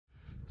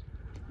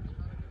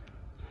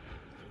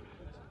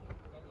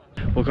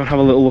we'll go and have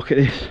a little look at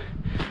this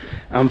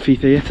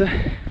amphitheatre.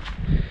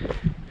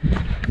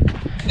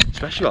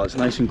 Especially while it's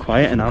nice and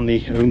quiet and I'm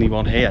the only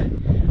one here.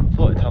 I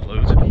thought it'd have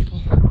loads of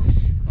people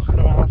knocking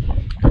around.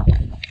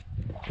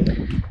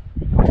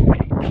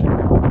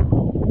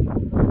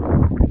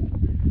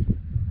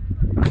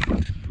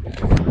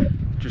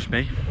 Just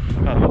me,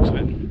 by the looks of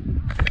it.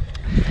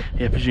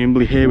 Yeah,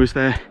 presumably here was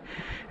their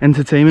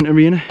entertainment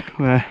arena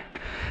where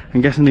I'm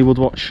guessing they would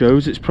watch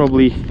shows. It's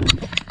probably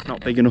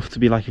not big enough to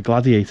be like a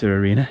gladiator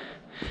arena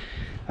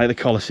like the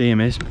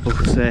Colosseum is, but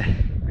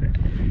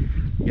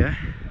yeah.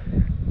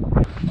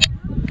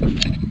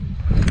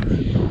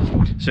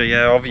 So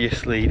yeah,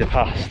 obviously the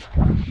past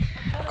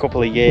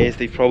couple of years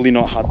they've probably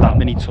not had that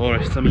many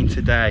tourists. I mean,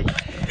 today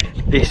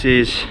this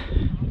is,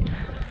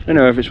 I don't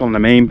know if it's one of the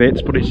main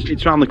bits, but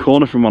it's around the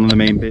corner from one of the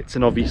main bits,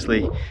 and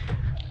obviously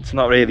it's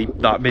not really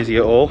that busy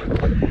at all.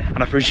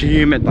 And I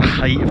presume at the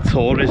height of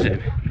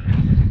tourism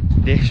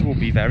this will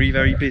be very,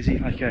 very busy,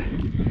 like a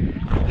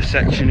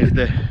section of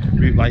the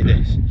route like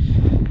this.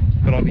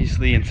 But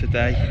obviously in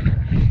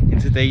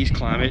today's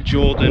climate,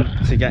 Jordan,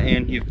 to get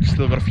in, you've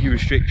still got a few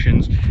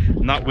restrictions,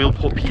 and that will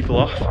put people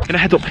off. I'm gonna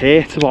head up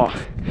here to what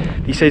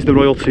he says the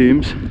Royal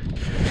Tombs.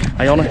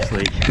 I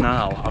honestly,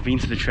 now I've been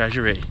to the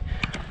Treasury,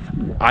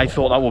 I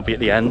thought that would be at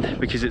the end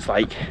because it's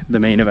like the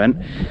main event.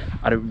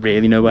 I don't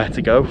really know where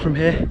to go from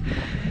here.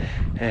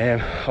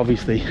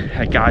 Obviously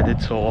a guided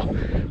tour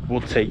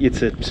would take you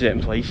to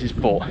certain places,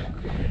 but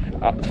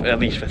at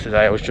least for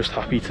today I was just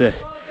happy to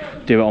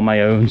do it on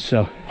my own.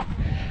 So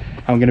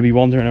I'm going to be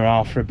wandering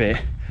around for a bit.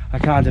 I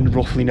kind of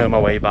roughly know my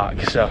way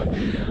back, so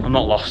I'm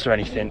not lost or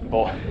anything,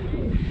 but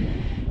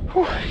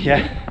whew,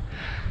 yeah,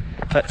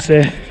 let's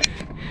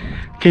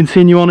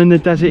continue on in the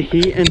desert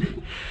heat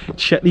and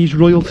check these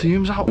royal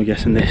tombs out. I'm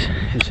guessing this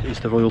is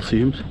the royal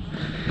tombs,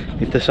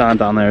 if the sign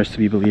down there is to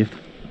be believed.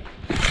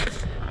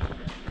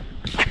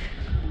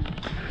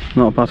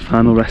 Not a bad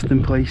final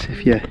resting place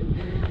if you're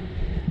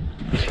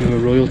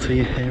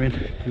royalty here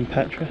in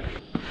Petra.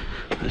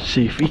 Let's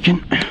see if we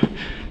can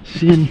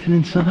see anything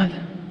inside.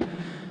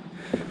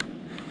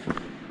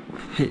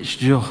 It's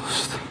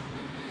just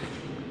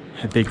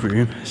a big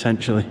room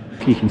essentially.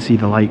 You can see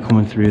the light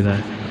coming through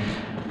there.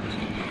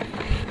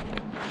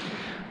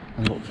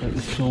 It looks like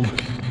there's some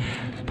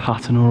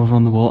pattern over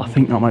on the wall. I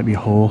think that might be a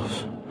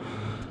horse.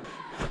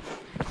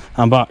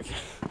 I'm back.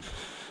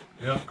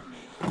 Yeah.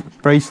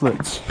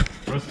 Bracelets.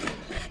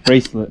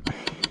 Bracelet.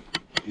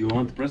 You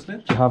want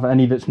bracelet? Do you have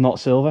any that's not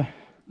silver?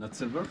 Not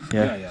silver?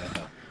 Yeah. Yeah, I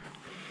have.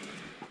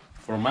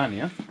 For man,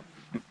 yeah?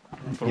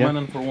 For yeah. man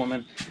and for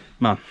woman.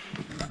 Man.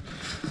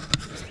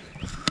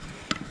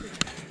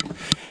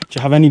 Do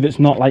you have any that's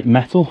not like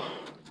metal?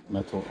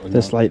 Metal.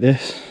 That's like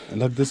this?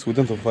 Like this, we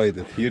don't avoid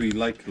it. Here you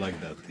like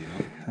that, you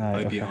know?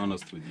 I'll be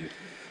honest with you.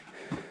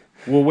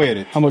 We'll wear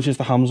it. How much is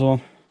the hams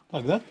one?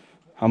 Like that?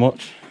 How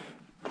much?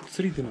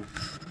 3 dinars.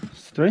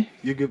 3?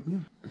 You give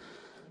me?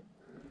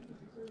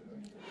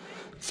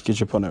 It's because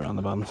you're putting it around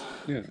the band.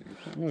 Yeah.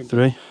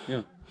 3?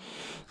 Yeah.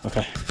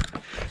 Okay.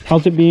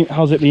 How's it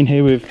been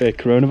here with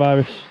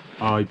coronavirus?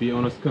 I'll be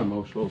honest, come,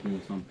 I'll show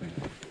you something.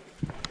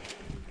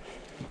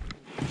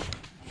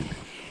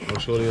 I'll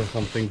show you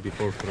something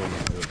before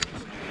coronavirus.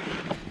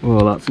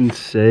 Well, that's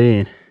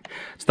insane.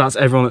 So that's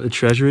everyone at the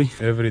Treasury?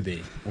 Every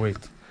day. Wait.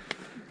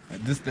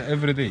 This the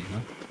every day,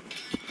 huh?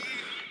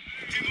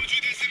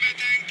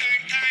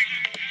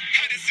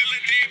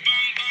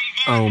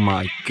 Oh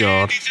my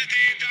god.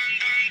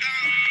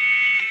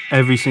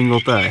 Every single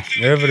day?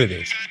 Every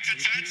day.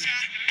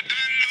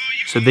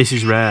 So this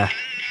is rare.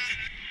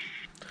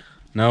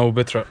 Now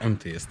Petra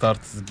empty.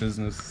 Started the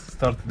business.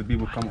 Started the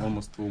people come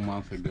almost 2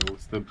 months ago,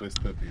 step by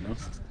step, you know.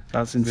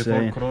 That's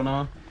insane. Before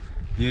Corona,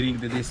 during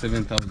the day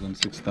 7,000,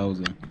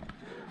 6,000,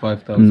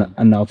 5,000.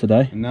 And now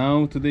today?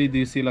 Now today do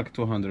you see like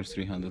 200,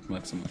 300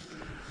 maximum.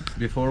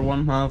 Before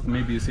 1 month,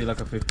 maybe you see like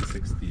a 50,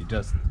 60.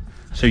 Just.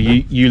 So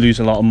you lose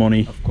a lot of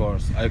money. Of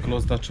course. I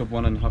closed that shop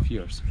 1.5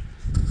 years.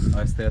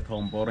 I stay at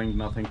home, boring,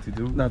 nothing to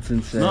do. That's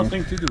insane.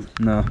 Nothing to do.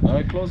 No.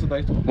 I close it,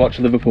 I told. Watch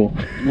Liverpool.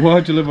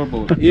 Watch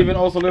Liverpool. Even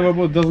also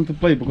Liverpool doesn't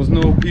play because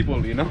no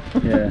people, you know.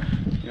 Yeah.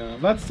 Yeah,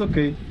 that's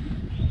okay.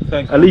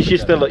 Thanks. At least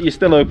you're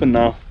still open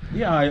now.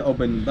 Yeah, I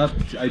open that.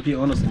 I be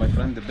honest, my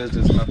friend, the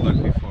business is not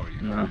like before.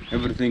 You know,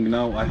 everything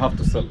now I have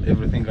to sell.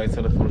 Everything I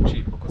sell it for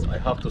cheap because I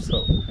have to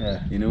sell.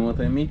 Yeah. You know what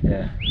I mean?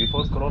 Yeah.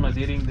 Before Corona,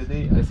 during the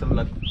day, I sell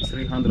like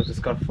 300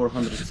 scarf,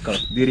 400 scarf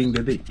during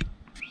the day.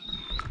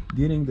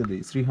 During the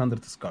day,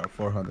 300 scarf,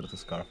 400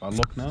 scarf. I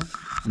look now.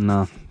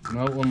 No.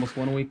 Now almost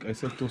 1 week, I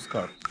sell 2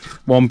 scarf.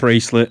 1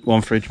 bracelet,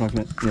 1 fridge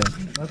magnet. Yeah.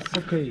 That's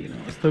okay, you know,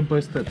 step by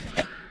step.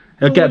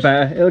 It'll get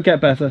better. It'll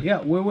get better.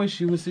 Yeah, we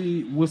wish we'll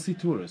see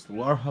tourists.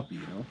 We are happy,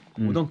 you know.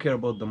 We don't care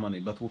about the money,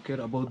 but we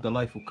care about the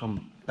life who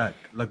come back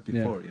like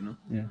before, you know.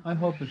 Yeah. I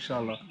hope,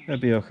 inshallah. It'll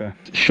be okay.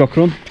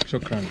 Shukran.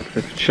 Shukran.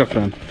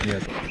 Shukran.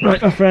 Yes.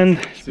 Right, my friend.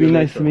 It's been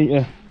nice to meet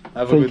you.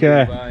 Have a Take good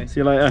care. day. Bye. See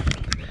you later.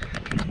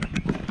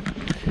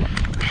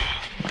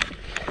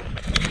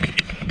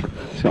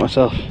 Got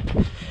myself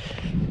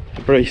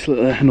a bracelet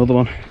there, another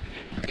one,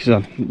 because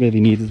I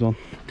really needed one.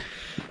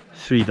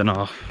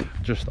 3.5.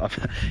 Just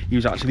he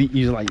was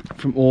like,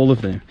 from all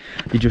of them,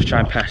 they just try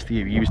and pester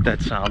you. He was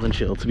dead sound and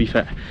chill, to be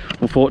fair.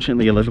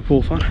 Unfortunately a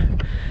Liverpool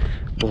fan,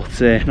 but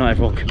not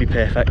everyone can be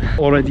perfect.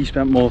 Already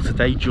spent more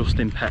today just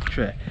in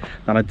Petra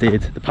than I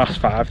did the past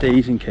 5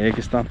 days in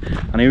Kyrgyzstan,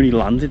 and I only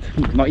landed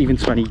not even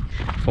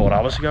 24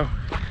 hours ago,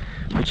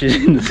 which is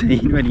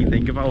insane when you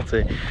think about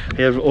it.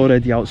 I have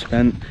already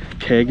outspent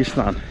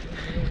Kyrgyzstan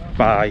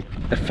by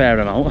a fair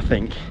amount, I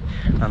think,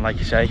 and like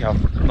you say,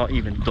 I've not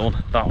even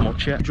done that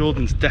much yet.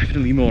 Jordan's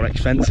definitely more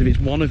expensive. It's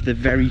one of the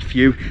very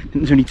few, I think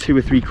there's only 2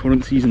 or 3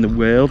 currencies in the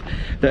world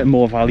that are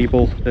more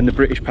valuable than the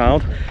British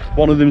pound.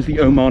 One of them is the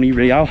Omani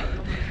Rial.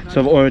 So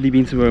I've already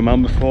been to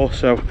Oman before,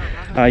 so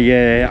I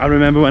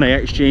remember when I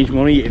exchanged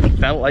money, it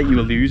felt like you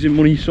were losing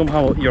money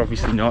somehow. You're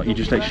obviously not, you're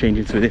just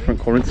exchanging to a different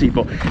currency,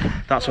 but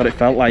that's what it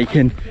felt like.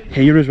 And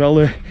here as well,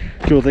 the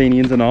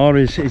Jordanian dinar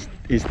is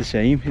the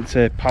same. It's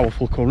a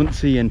powerful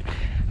currency, and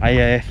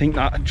I think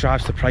that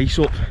drives the price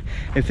up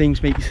if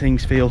things make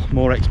things feel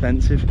more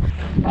expensive.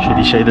 Should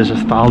you say there's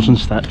 1,000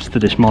 steps to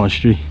this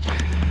monastery,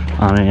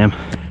 and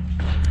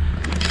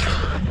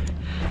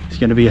it's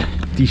going to be a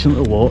decent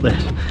little walk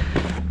this.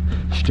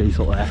 Straight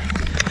up there.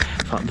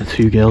 In fact, the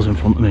 2 girls in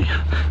front of me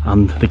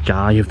and the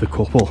guy of the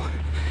couple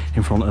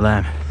in front of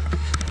them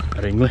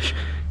are English,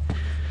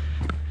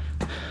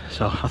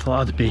 so I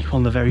thought I'd be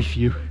one of the very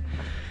few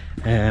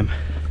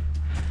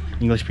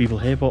English people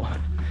here, but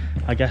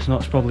I guess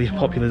not. It's probably a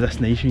popular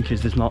destination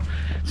because there's not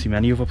too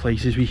many other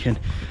places we can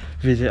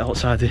visit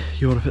outside of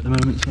Europe at the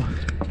moment, so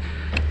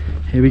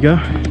here we go.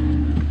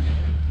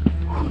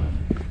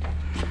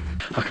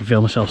 I can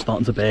feel myself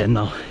starting to burn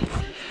now.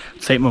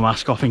 Take my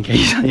mask off in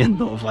case I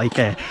end up like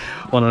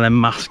one of them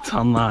masked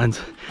tan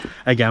lines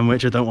again,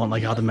 which I don't want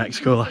like I had in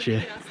Mexico last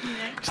year,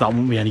 because that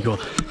wouldn't be any good.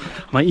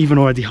 I might even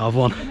already have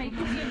one,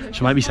 so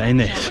I might be saying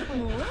this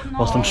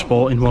whilst I'm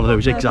sporting one of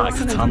those exact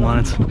tan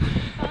lines.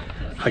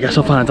 I guess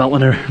I'll find out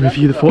when I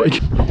review the footage.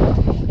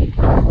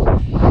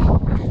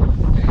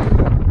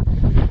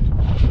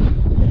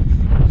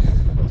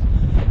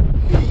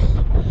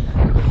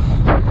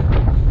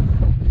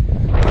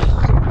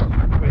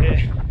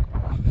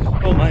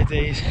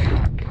 Days.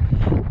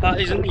 That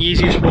isn't the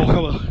easiest walk. I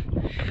will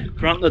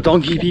grant the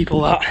donkey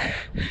people that.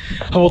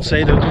 I would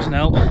say though, it doesn't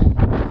help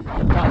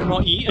that I've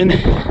not eaten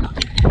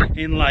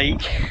in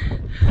like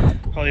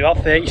probably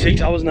about 36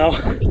 hours now.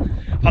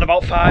 I've had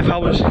about 5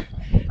 hours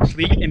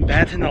sleep in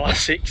bed in the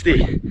last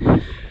 60.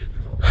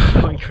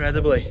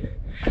 Incredibly.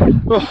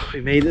 Oh, we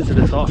made it to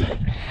the top.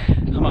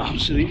 I'm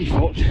absolutely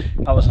fucked.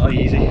 That was not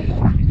easy.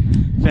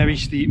 Very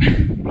steep,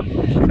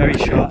 very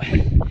short,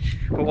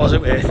 but was it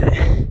worth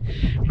it?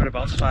 We're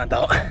about to find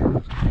out.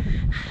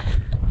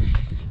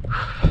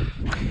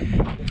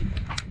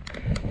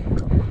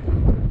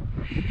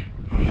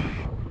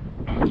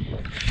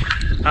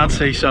 I'd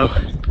say so.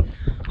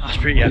 That's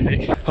pretty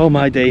epic. Oh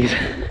my days.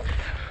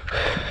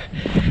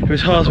 It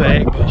was hard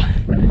work, but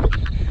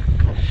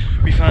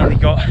we finally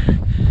got it.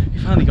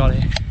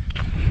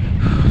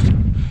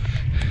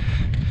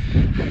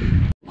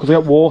 Could I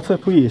get water,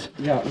 please?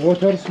 Yeah,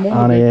 water,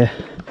 small. And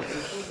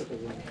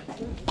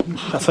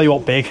I'll tell you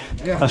what, big.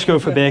 Yeah. Let's go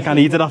for big. I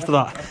need it after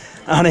that.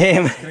 And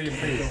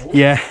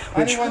yeah.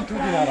 Which, anyone 2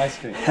 dinar ice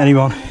cream?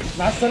 Anyone.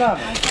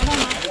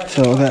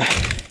 So we'll get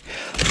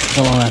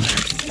go on then.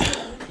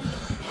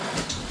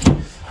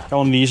 Go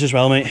on these as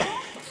well, mate.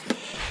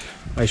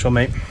 Nice one,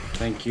 mate.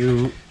 Thank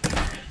you.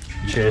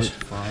 Cheers.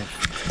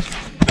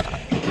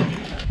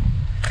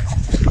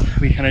 5.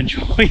 We can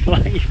enjoy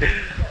life.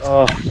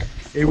 Oh,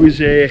 it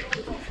was a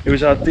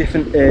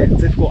different,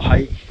 difficult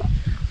hike,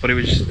 but it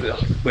was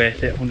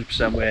worth it,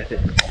 100% worth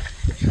it.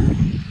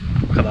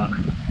 Look at that.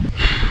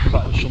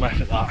 That was some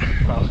effort, that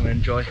I was going to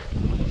enjoy.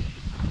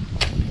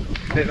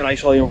 Bit of a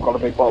nice volume, I've got a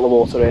big bottle of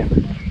water here.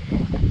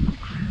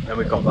 Then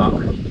we've got that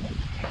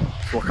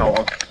to look out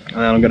on. And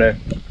then I'm going to,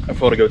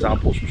 before I go down,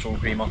 put some sun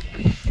cream on.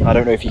 I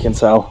don't know if you can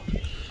tell,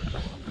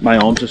 my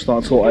arms are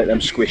starting to look like them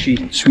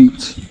squishy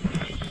sweets.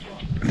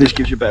 This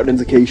gives you a better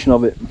indication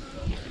of it.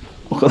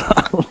 Look at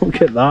that,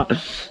 look at that.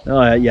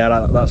 Oh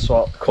yeah, that's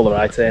what colour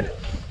I turn.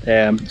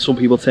 Some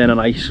people turn a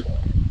nice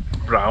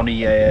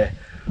browny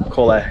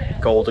colour,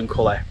 golden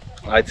colour.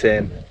 I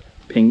turn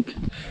pink.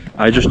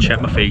 I just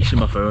checked my face in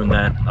my phone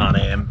then,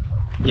 and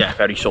yeah,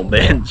 very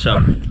sunburned. So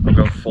I'm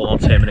going full on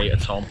Terminator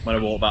Tom when I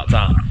walk back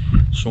down.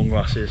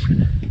 Sunglasses,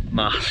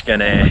 mask,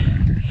 and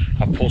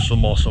I've put some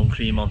more sun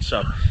cream on,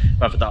 so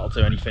whether that'll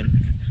do anything,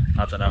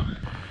 I don't know.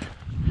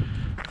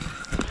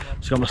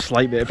 Just got my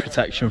slight bit of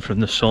protection from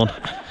the sun,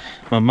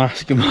 my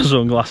mask and my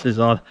sunglasses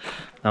on.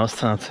 Now it's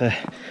time to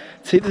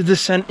take the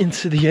descent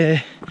into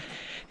the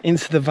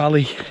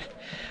valley,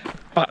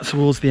 back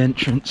towards the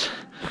entrance.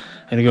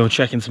 I'm gonna go and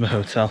check into my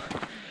hotel,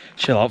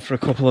 chill out for a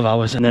couple of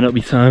hours, and then it'll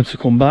be time to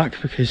come back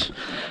because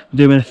I'm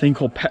doing a thing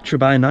called Petra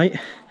by night.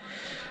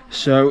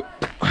 So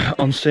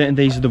on certain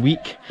days of the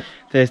week,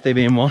 Thursday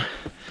being one,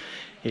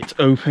 it's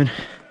open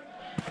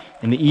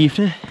in the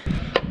evening.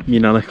 My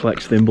nana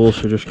collects thimbles,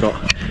 so I just got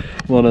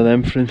one of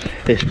them from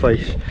this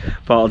place.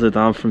 Battled it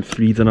down from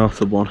 3 dinar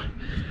to 1.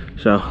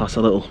 So that's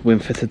a little win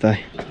for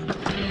today.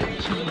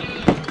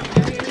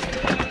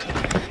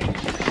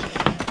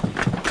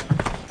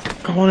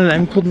 One of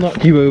them could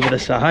knock you over the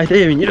side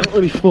here, and you don't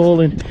want to be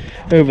falling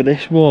over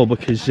this wall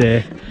because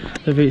I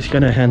think it's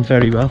going to end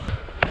very well.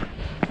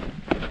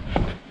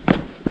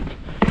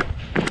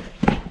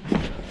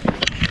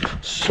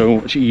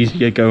 So much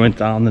easier going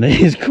down than it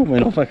is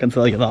coming up, I can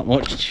tell you that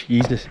much.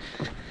 Jesus.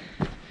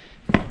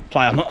 It's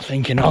like I'm not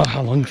thinking, oh,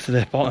 how long's to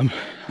the bottom.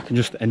 I can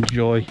just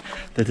enjoy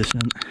the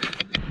descent.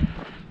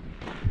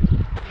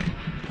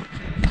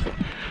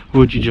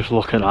 Would you just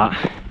look at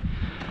that?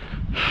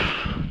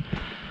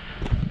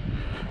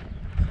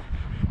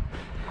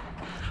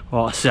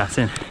 What a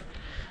setting.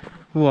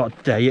 What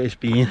a day it has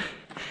been.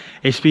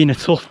 It's been a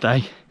tough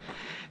day.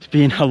 It's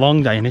been a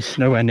long day and it's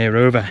nowhere near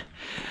over.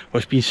 But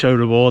it's been so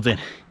rewarding.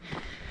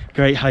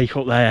 Great hike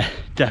up there.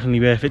 Definitely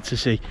worth it to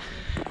see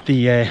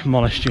the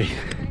monastery.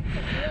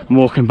 I'm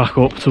walking back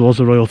up towards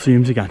the royal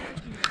tombs again.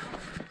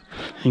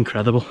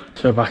 Incredible.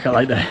 So back at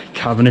like the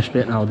cavernous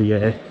bit now,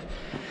 the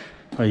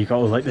where you got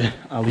all like the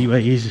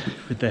alleyways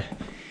with the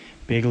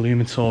big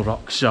looming tall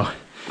rocks. So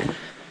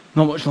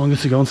not much longer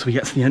to go until we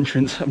get to the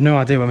entrance. I've no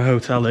idea where my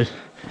hotel is.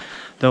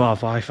 Don't have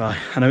Wi-Fi.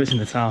 I know it's in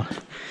the town.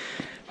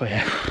 But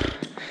yeah,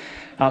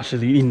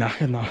 absolutely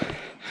knackered now.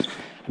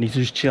 I need to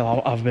just chill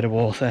out, have a bit of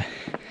water.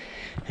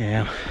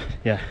 Yeah,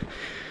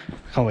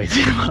 can't wait to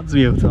get back to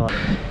the hotel.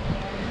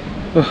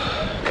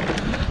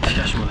 Let's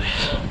get some of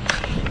this.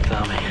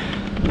 Tell me.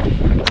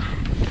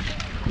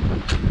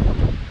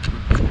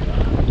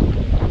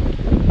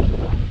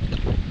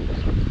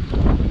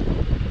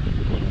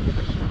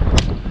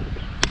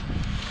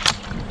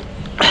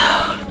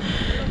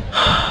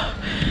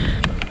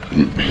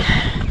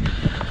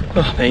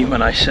 Oh mate,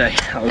 when I say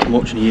that was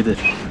much needed,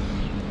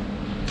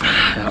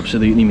 I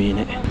absolutely mean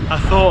it. I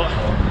thought,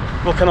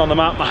 looking on the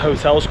map, my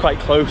hotel's quite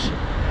close.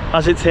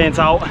 As it turns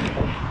out,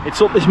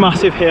 it's up this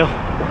massive hill.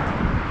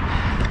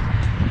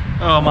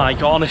 Oh my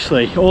god,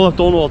 honestly, all I've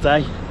done all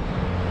day,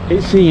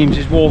 it seems,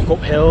 is walk up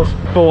hills.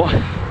 But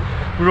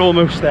we're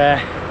almost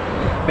there.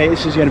 Mate,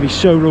 this is going to be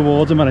so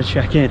rewarding when I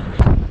check in.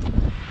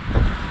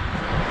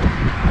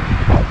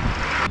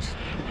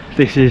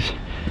 This is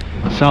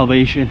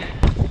salvation.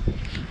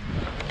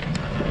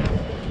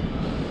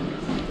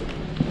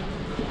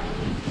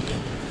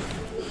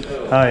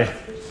 Hi,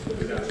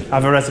 I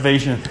have a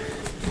reservation.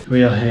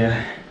 We are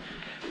here.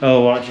 Oh,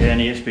 what a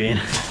journey it's been.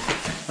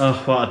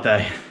 Oh, what a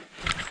day.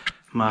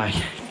 My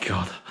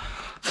god.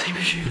 Take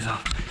my shoes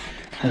off.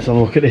 Let's have a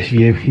look at this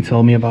view he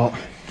told me about.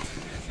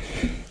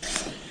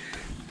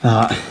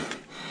 That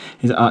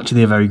is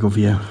actually a very good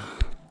view.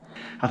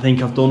 I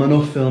think I've done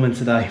enough filming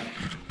today,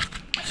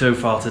 so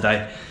far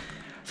today,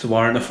 to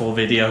warrant a full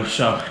video,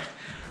 so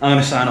I'm going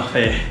to sign off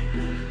here.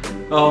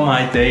 Oh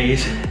my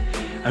days.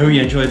 I hope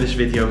you enjoyed this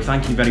video.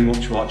 Thank you very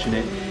much for watching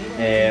it.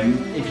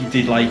 If you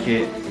did like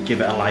it,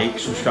 give it a like,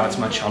 subscribe to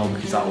my channel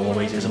because that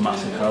always is a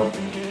massive help.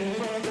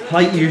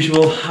 Like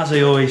usual, as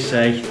I always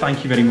say,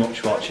 thank you very much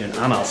for watching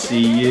and I'll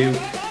see you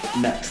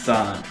next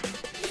time.